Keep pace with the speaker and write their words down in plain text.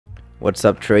What's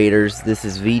up, traders? This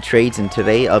is Vee Trades, and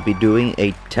today I'll be doing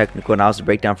a technical analysis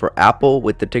breakdown for Apple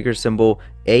with the ticker symbol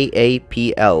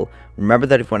AAPL. Remember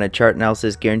that if you want a chart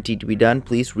analysis guaranteed to be done,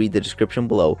 please read the description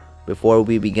below. Before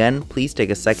we begin, please take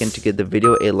a second to give the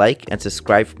video a like and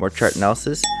subscribe for more chart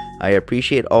analysis. I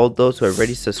appreciate all those who have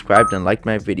already subscribed and liked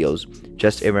my videos.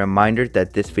 Just a reminder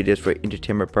that this video is for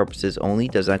entertainment purposes only,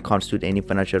 does not constitute any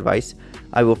financial advice.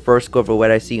 I will first go over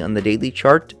what I see on the daily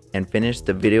chart and finish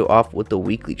the video off with the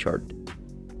weekly chart.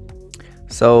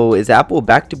 So is Apple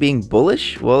back to being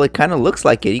bullish? Well, it kind of looks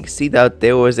like it. You can see that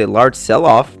there was a large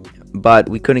sell-off, but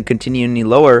we couldn't continue any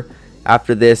lower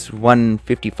after this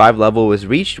 155 level was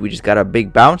reached. We just got a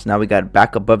big bounce. Now we got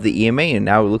back above the EMA, and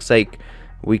now it looks like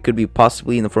we could be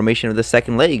possibly in the formation of the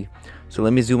second leg. So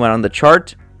let me zoom out on the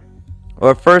chart.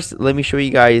 Or first, let me show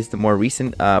you guys the more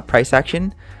recent price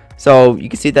action. So you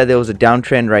can see that there was a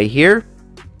downtrend right here.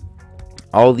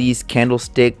 All these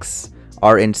candlesticks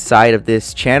are inside of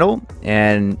this channel,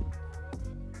 and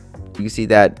you can see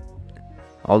that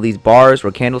all these bars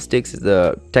or candlesticks is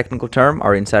the technical term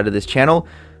are inside of this channel.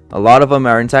 A lot of them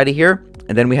are inside of here,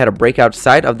 and then we had a breakout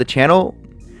side of the channel,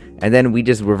 and then we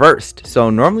just reversed. So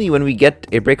normally when we get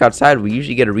a breakout side, we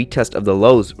usually get a retest of the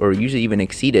lows or usually even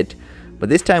exceed it, but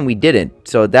this time we didn't.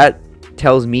 So that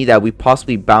tells me that we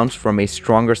possibly bounced from a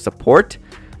stronger support,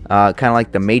 kind of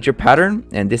like the major pattern,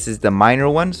 and this is the minor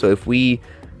one. So if we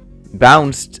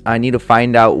bounced, I need to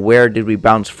find out where did we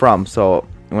bounce from. So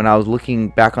when I was looking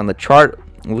back on the chart,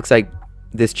 it looks like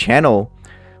this channel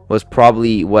was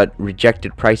probably what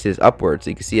rejected prices upwards.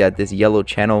 So you can see that this yellow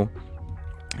channel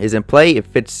is in play. It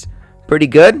fits pretty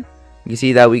good. You can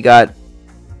see that we got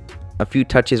a few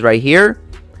touches right here,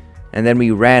 and then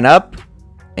we ran up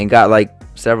and got like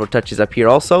several touches up here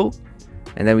also,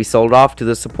 and then we sold off to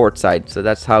the support side. So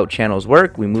that's how channels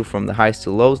work. We move from the highs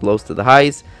to lows, lows to the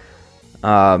highs.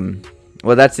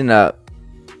 Well, that's in a,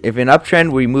 if in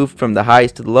uptrend we moved from the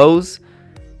highs to the lows,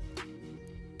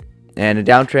 and in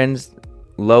downtrends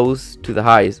lows to the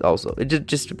highs also. It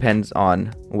just depends on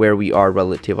where we are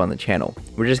relative on the channel.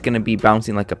 We're just going to be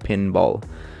bouncing like a pinball.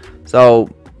 So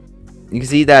you can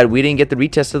see that we didn't get the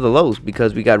retest of the lows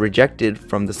because we got rejected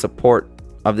from the support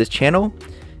of this channel,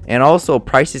 and also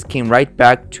prices came right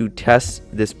back to test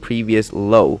this previous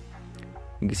low.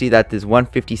 You can see that this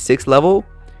 156 level,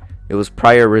 it was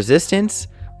prior resistance.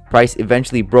 Price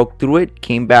eventually broke through it,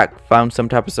 came back, found some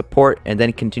type of support, and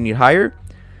then continued higher.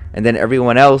 And then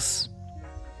everyone else,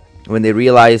 when they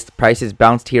realized prices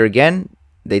bounced here again,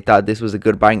 they thought this was a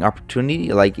good buying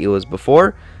opportunity like it was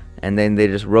before, and then they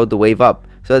just rode the wave up.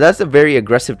 So that's a very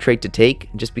aggressive trade to take,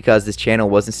 just because this channel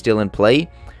wasn't still in play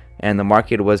and the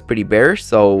market was pretty bearish.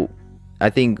 So I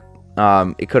think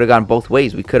it could have gone both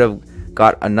ways. We could have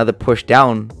got another push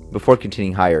down before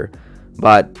continuing higher,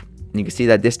 but you can see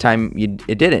that this time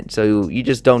it didn't. So you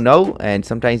just don't know, and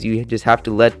sometimes you just have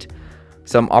to let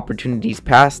some opportunities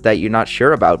pass that you're not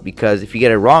sure about, because if you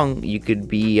get it wrong, you could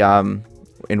be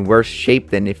in worse shape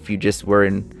than if you just were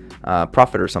in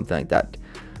profit or something like that.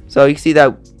 So you see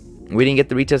that we didn't get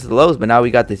the retest of the lows, but now we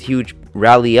got this huge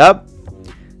rally up,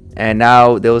 and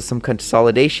now there was some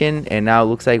consolidation, and now it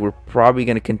looks like we're probably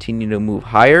going to continue to move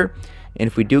higher. And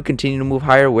if we do continue to move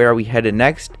higher, where are we headed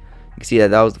next? You can see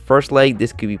that that was the first leg.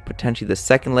 This could be potentially the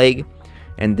second leg,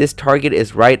 and this target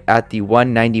is right at the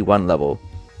 191 level.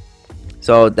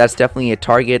 So that's definitely a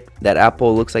target that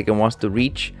Apple looks like it wants to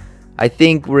reach. I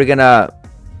think we're gonna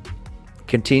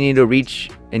continue to reach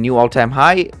a new all-time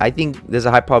high. I think there's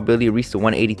a high probability to reach the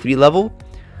 183 level.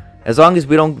 As long as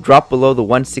we don't drop below the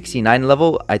 169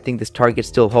 level, I think this target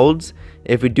still holds.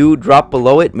 If we do drop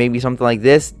below it, maybe something like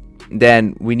this,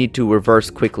 then we need to reverse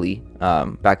quickly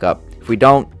back up. If we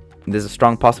don't, there's a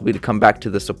strong possibility to come back to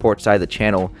the support side of the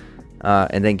channel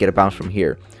and then get a bounce from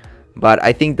here. But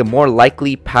I think the more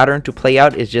likely pattern to play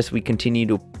out is just we continue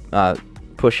to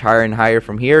push higher and higher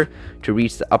from here to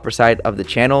reach the upper side of the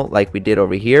channel like we did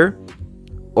over here,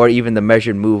 or even the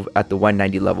measured move at the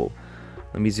 190 level.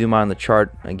 Let me zoom on the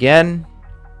chart again.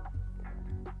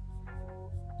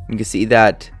 You can see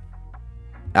that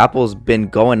Apple's been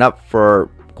going up for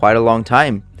quite a long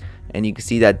time, and you can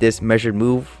see that this measured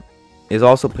move is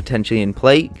also potentially in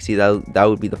play. You can see that that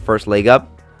would be the first leg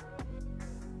up.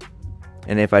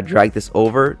 And if I drag this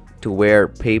over to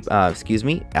where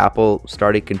Apple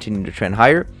started continuing to trend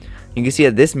higher, you can see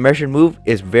that this measured move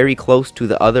is very close to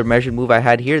the other measured move I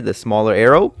had here, the smaller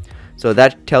arrow. So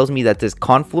that tells me that there's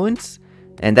confluence,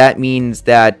 and that means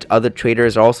that other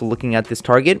traders are also looking at this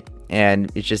target,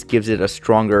 and it just gives it a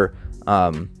stronger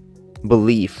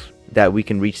belief that we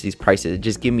can reach these prices. It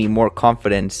just gives me more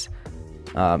confidence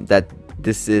that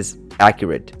this is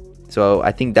accurate. So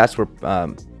I think that's where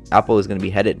Apple is going to be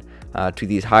headed to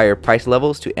these higher price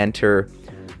levels to enter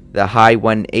the high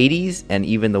 180s and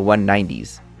even the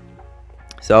 190s.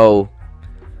 So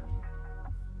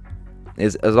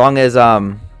as long as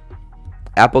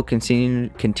Apple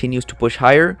continues to push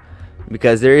higher,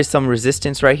 because there is some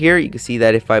resistance right here. You can see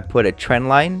that if I put a trend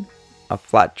line, a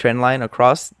flat trend line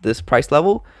across this price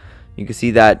level, you can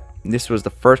see that this was the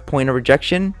first point of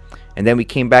rejection, and then we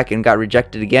came back and got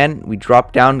rejected again. We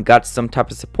dropped down, got some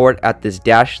type of support at this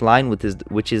dashed line,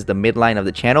 which is the midline of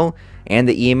the channel and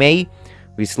the EMA.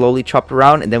 We slowly chopped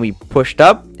around, and then we pushed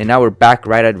up, and now we're back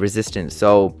right at resistance.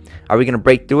 So are we going to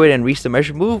break through it and reach the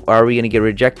measure move, or are we going to get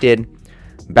rejected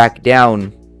back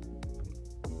down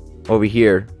over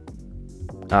here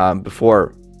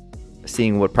before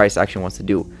seeing what price action wants to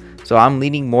do? So I'm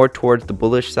leaning more towards the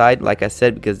bullish side, like I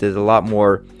said, because there's a lot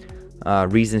more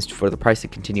reasons for the price to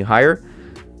continue higher,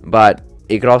 but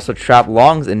it could also trap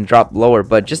longs and drop lower.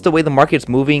 But just the way the market's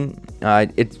moving, I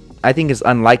think it's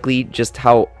unlikely just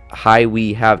how high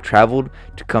we have traveled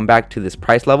to come back to this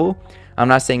price level. I'm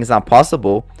not saying it's not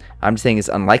possible, I'm just saying it's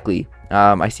unlikely.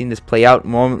 I've seen this play out.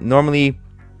 Normally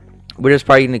we're just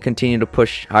probably going to continue to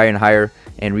push higher and higher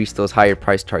and reach those higher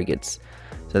price targets.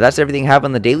 So that's everything I have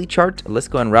on the daily chart. Let's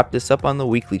go and wrap this up on the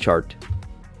weekly chart.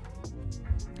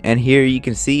 And here you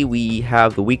can see we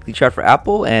have the weekly chart for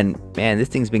Apple, and man, this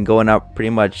thing's been going up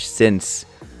pretty much since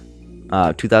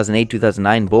 2008,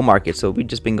 2009 bull market. So we've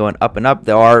just been going up and up.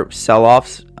 There are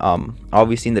sell-offs,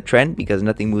 obviously in the trend, because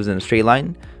nothing moves in a straight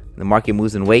line. The market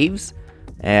moves in waves,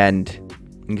 and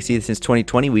you can see since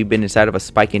 2020 we've been inside of a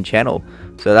spiking channel.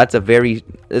 So it's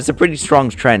a pretty strong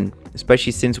trend,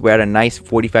 especially since we're at a nice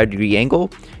 45-degree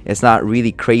angle. It's not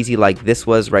really crazy like this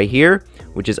was right here,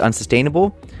 which is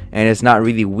unsustainable, and it's not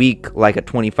really weak like a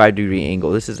 25-degree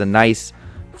angle. This is a nice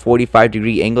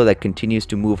 45-degree angle that continues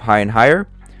to move higher and higher,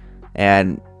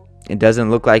 and it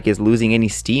doesn't look like it's losing any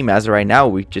steam as of right now.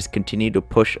 We just continue to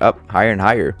push up higher and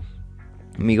higher.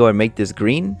 Let me go and make this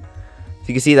green. So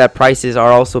you can see that prices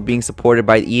are also being supported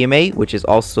by the EMA, which is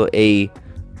also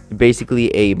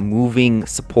basically a moving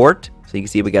support. So you can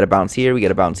see we got a bounce here, we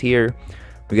got a bounce here,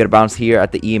 we got a bounce here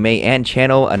at the EMA and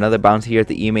channel, another bounce here at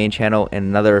the EMA and channel, and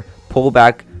another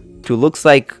pullback to looks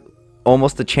like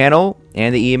almost the channel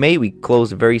and the EMA. We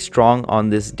closed very strong on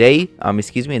this day,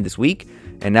 in this week,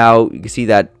 and now you can see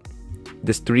that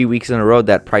this 3 weeks in a row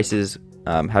that prices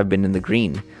have been in the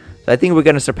green. So I think we're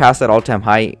going to surpass that all-time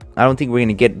high. I don't think we're going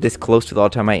to get this close to the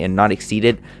all-time high and not exceed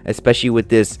it, especially with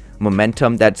this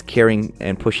momentum that's carrying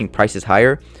and pushing prices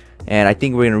higher. And I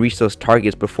think we're going to reach those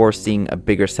targets before seeing a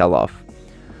bigger sell-off.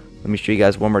 Let me show you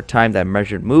guys one more time that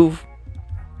measured move.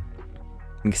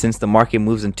 And since the market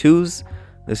moves in twos,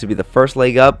 this would be the first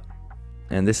leg up,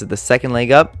 and this is the second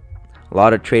leg up. A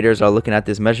lot of traders are looking at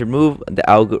this measured move. The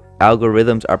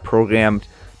algorithms are programmed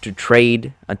to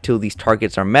trade until these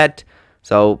targets are met.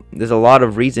 So there's a lot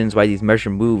of reasons why these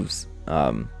measured moves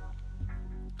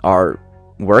are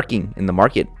working in the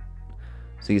market.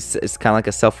 So it's kind of like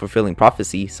a self-fulfilling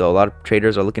prophecy. So a lot of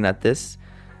traders are looking at this,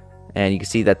 and you can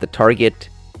see that the target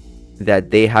that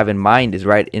they have in mind is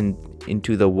right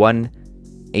into the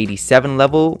 187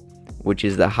 level, which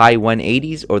is the high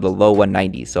 180s or the low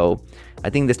 190s. So I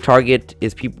think this target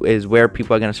is where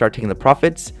people are going to start taking the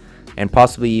profits and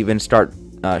possibly even start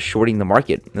shorting the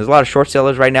market. There's a lot of short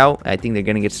sellers right now. I think they're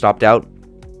going to get stopped out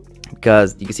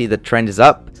because you can see the trend is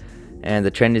up, and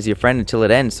the trend is your friend until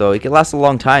it ends. So it can last a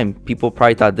long time. People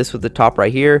probably thought this was the top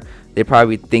right here. They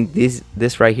probably think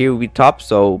this right here will be top,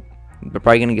 so they're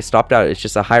probably going to get stopped out. It's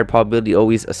just a higher probability to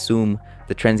always assume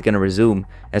the trend's going to resume,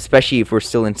 especially if we're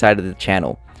still inside of the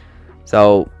channel.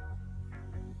 So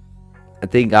I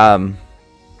think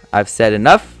I've said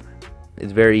enough.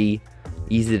 It's very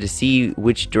easy to see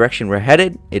which direction we're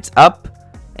headed. It's up,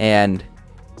 and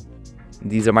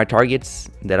these are my targets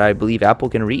that I believe Apple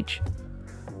can reach.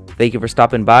 Thank you for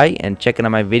stopping by and checking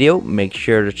out my video. Make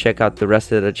sure to check out the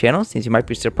rest of the channel, since you might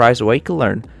be surprised what you can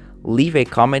learn. Leave a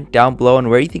comment down below on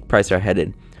where you think prices are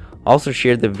headed. Also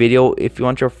share the video if you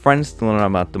want your friends to learn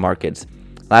about the markets.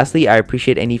 Lastly, I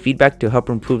appreciate any feedback to help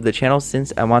improve the channel,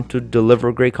 since I want to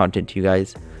deliver great content to you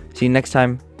guys. See you next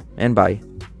time, and bye.